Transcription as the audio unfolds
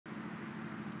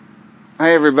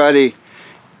Hi everybody,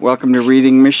 welcome to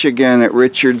Reading, Michigan at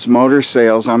Richard's Motor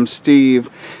Sales. I'm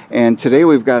Steve, and today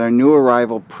we've got a new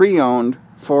arrival pre-owned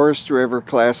Forest River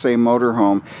Class A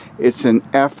motorhome. It's an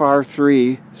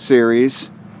Fr3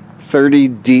 series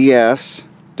 30DS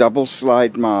double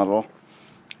slide model.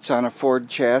 It's on a Ford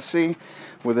chassis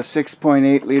with a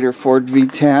 6.8 liter Ford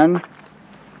V10.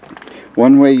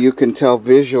 One way you can tell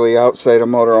visually outside a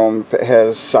motorhome if it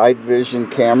has side vision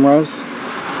cameras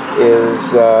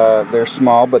is they're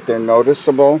small but they're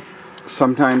noticeable.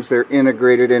 Sometimes they're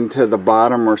integrated into the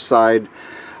bottom or side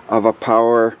of a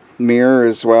power mirror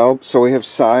as well. So we have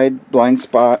side, blind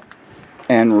spot,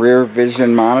 and rear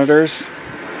vision monitors.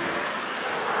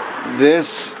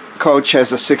 This coach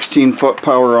has a 16-foot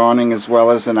power awning as well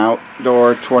as an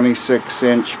outdoor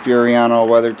 26-inch Furrion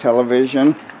all-weather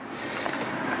television.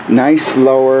 Nice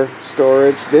lower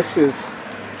storage. This is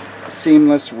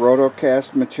seamless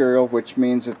rotocast material, which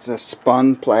means it's a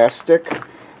spun plastic,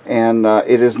 and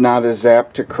it is not as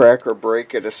apt to crack or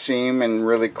break at a seam in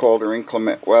really cold or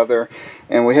inclement weather.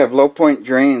 And we have low point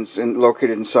drains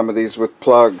located in some of these with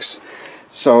plugs,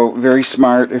 so very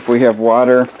smart. If we have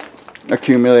water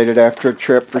accumulated after a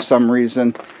trip for some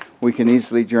reason, we can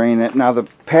easily drain it. Now the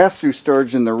pass-through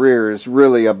storage in the rear is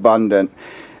really abundant.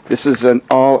 This is an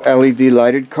all LED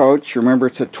lighted coach. Remember,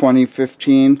 it's a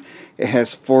 2015. It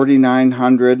has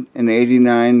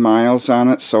 4,989 miles on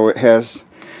it, so it has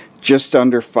just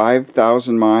under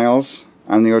 5,000 miles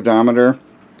on the odometer.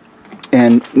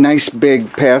 And nice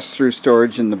big pass-through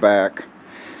storage in the back.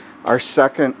 Our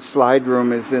second slide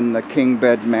room is in the king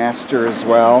bed master as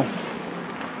well.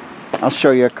 I'll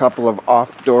show you a couple of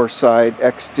off-door side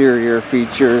exterior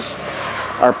features.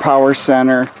 Our power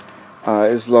center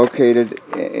is located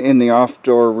in the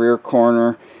off-door rear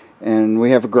corner, and we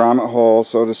have a grommet hole,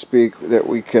 so to speak, that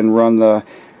we can run the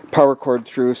power cord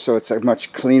through, so it's a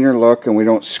much cleaner look and we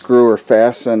don't screw or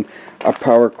fasten a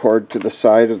power cord to the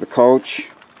side of the coach.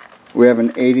 We have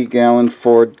an 80-gallon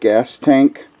Ford gas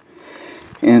tank,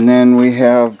 and then we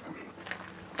have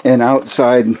an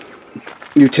outside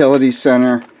utility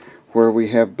center where we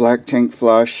have black tank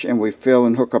flush, and we fill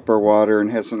and hook up our water,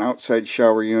 and has an outside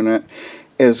shower unit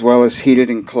as well as heated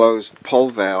and closed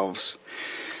pull valves.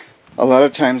 A lot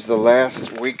of times the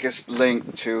last weakest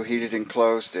link to heated and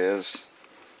closed is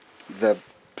the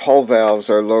pull valves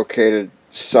are located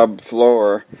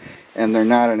subfloor and they're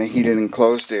not in a heated and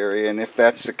closed area, and if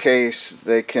that's the case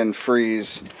they can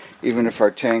freeze even if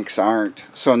our tanks aren't.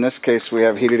 So in this case we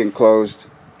have heated and closed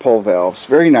pull valves.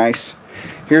 Very nice.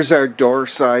 Here's our door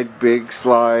side big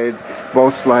slide.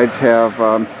 Both slides have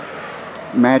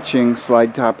matching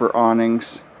slide topper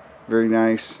awnings. Very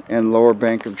nice. And lower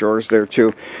bank of drawers there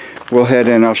too. We'll head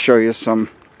in. I'll show you some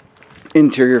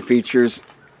interior features.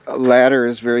 A ladder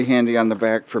is very handy on the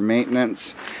back for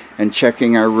maintenance and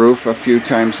checking our roof a few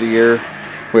times a year.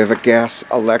 We have a gas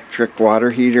electric water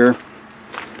heater.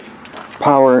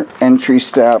 Power entry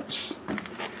steps.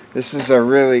 This is a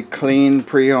really clean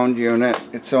pre-owned unit.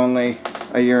 It's only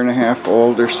a year and a half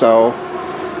old or so.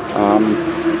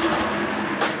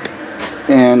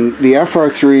 And the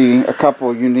FR3, a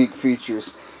couple unique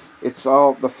features.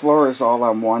 The floor is all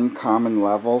on one common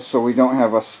level, so we don't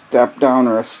have a step down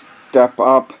or a step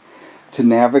up to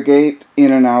navigate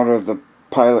in and out of the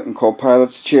pilot and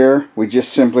co-pilot's chair. We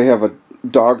just simply have a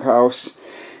doghouse,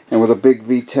 and with a big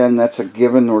V10, that's a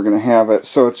given, we're going to have it.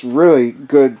 So it's really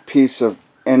good piece of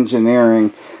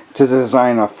engineering to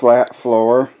design a flat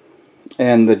floor.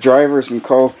 And the drivers and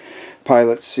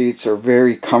co-pilot seats are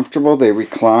very comfortable. They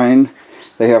recline.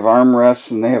 They have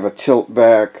armrests and they have a tilt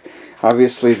back.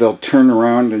 Obviously they'll turn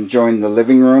around and join the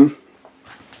living room.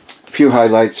 A few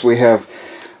highlights. We have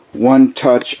one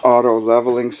touch auto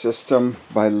leveling system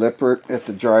by Lippert at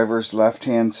the driver's left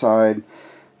hand side.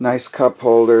 Nice cup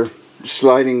holder.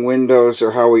 Sliding windows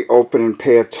are how we open and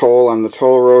pay a toll on the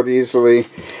toll road easily.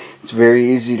 It's very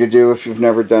easy to do if you've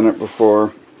never done it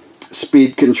before.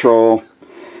 Speed control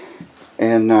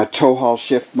and tow haul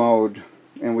shift mode.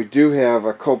 And we do have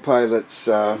a co-pilot's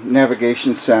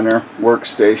navigation center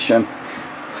workstation.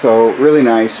 So really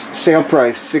nice. Sale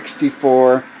price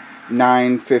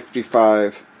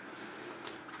 $64,955.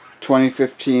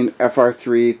 2015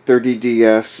 Fr3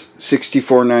 30DS,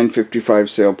 $64,955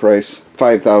 sale price,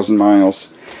 5,000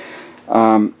 miles.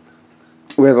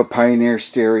 We have a Pioneer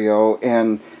stereo,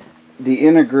 and the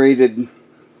integrated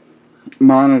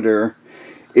monitor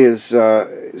is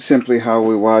simply how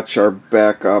we watch our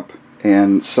backup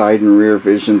and side and rear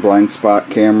vision blind spot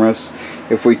cameras.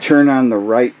 If we turn on the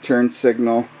right turn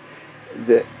signal,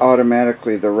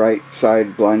 automatically the right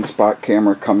side blind spot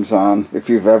camera comes on, if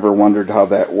you've ever wondered how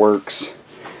that works.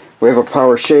 We have a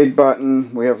power shade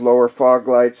button. We have lower fog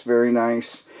lights, very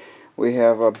nice. We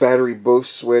have a battery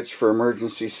boost switch for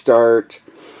emergency start.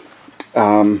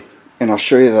 And I'll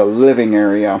show you the living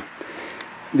area.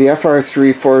 The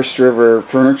Fr3 Forest River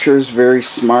furniture is very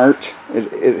smart.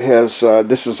 It has,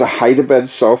 this is a hide-a-bed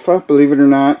sofa, believe it or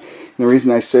not. And the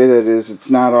reason I say that is it's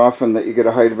not often that you get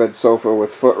a hide-a-bed sofa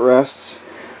with footrests,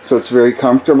 so it's very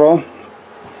comfortable.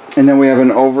 And then we have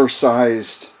an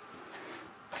oversized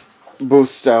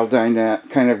booth-style dinette,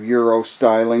 kind of Euro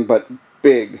styling, but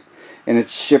big. And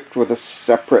it's shipped with a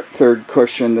separate third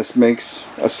cushion. This makes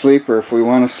a sleeper. If we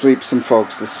want to sleep some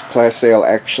folks, this Class A will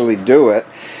actually do it.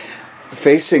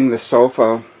 Facing the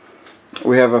sofa,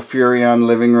 we have a Furrion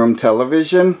living room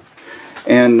television.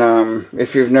 And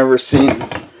if you've never seen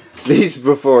these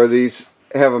before, these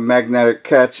have a magnetic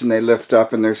catch and they lift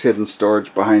up and there's hidden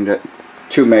storage behind it.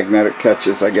 2 magnetic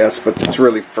catches, I guess, but it's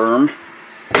really firm.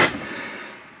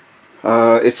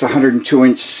 It's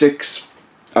 102-inch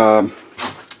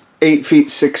 8 feet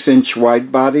 6 inch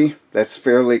wide body. That's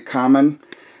fairly common.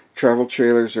 Travel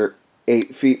trailers are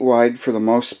 8 feet wide for the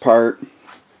most part.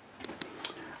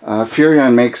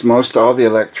 Furrion makes most all the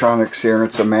electronics here, and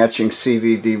it's a matching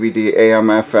CD, DVD, AM,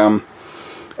 FM,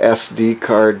 SD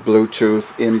card,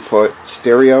 Bluetooth, input,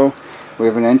 stereo. We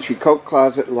have an entry coat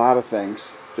closet, a lot of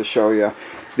things to show you.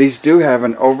 These do have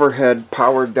an overhead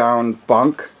powered down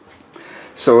bunk.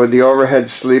 So the overhead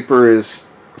sleeper is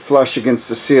flush against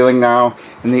the ceiling now,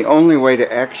 and the only way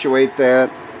to actuate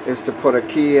that is to put a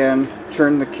key in,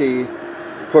 turn the key,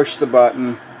 push the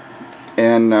button,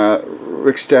 and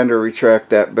extend or retract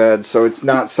that bed. So it's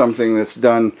not something that's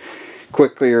done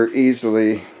quickly or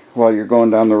easily while you're going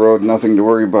down the road. Nothing to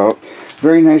worry about.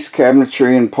 Very nice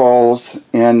cabinetry and poles,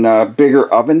 and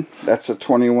bigger oven. That's a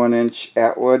 21-inch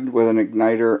Atwood with an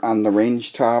igniter on the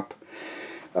range top.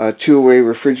 Two-way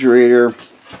refrigerator.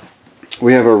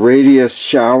 We have a radius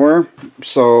shower.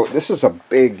 So this is a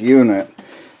big unit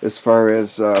as far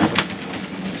as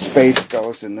space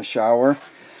goes in the shower.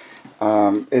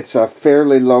 It's a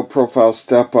fairly low profile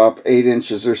step up, 8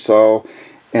 inches or so,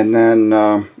 and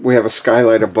then we have a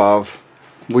skylight above.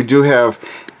 We do have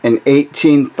an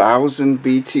 18,000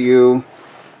 BTU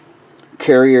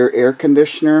Carrier air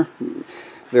conditioner.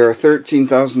 There are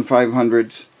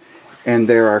 13,500s and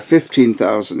there are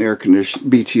 15,000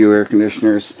 BTU air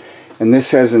conditioners, and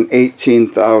this has an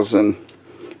 18,000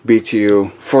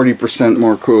 BTU, 40%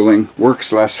 more cooling,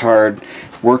 works less hard,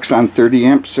 works on 30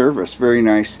 amp service. Very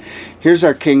nice. Here's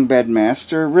our king bed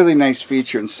master. Really nice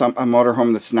feature in a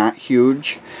motorhome that's not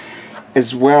huge,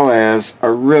 as well as a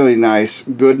really nice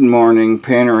good morning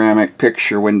panoramic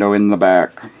picture window in the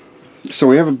back. So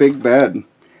we have a big bed.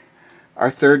 Our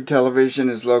third television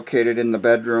is located in the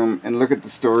bedroom, and look at the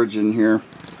storage in here.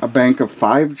 A bank of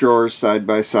 5 drawers side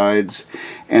by sides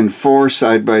and 4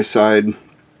 side by side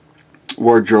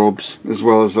wardrobes, as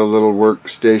well as a little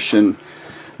workstation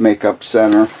makeup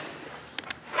center.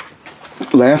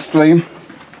 Lastly,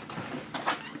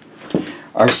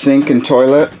 our sink and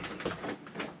toilet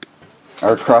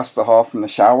are across the hall from the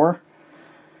shower.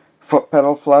 Foot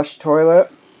pedal flush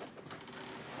toilet.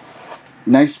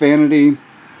 Nice vanity.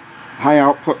 High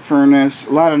output furnace.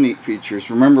 A lot of neat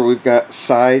features. Remember, we've got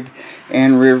side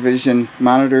and rear vision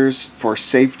monitors for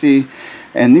safety,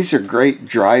 and these are great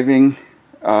driving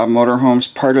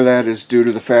motorhomes. Part of that is due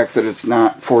to the fact that it's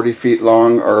not 40 feet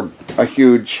long or a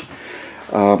huge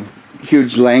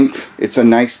length. It's a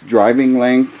nice driving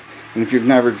length, and if you've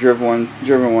never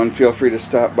driven one, feel free to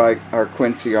stop by our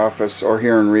Quincy office or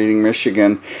here in Reading,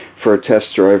 Michigan for a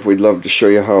test drive. We'd love to show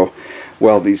you how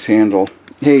well these handle.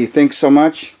 Hey, thanks so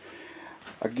much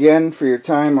again for your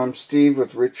time. I'm Steve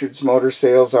with Richard's Motor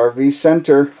Sales RV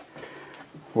Center,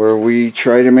 where we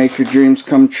try to make your dreams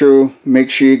come true.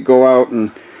 Make sure you go out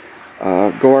and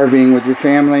go RVing with your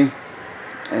family,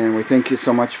 and we thank you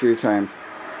so much for your time.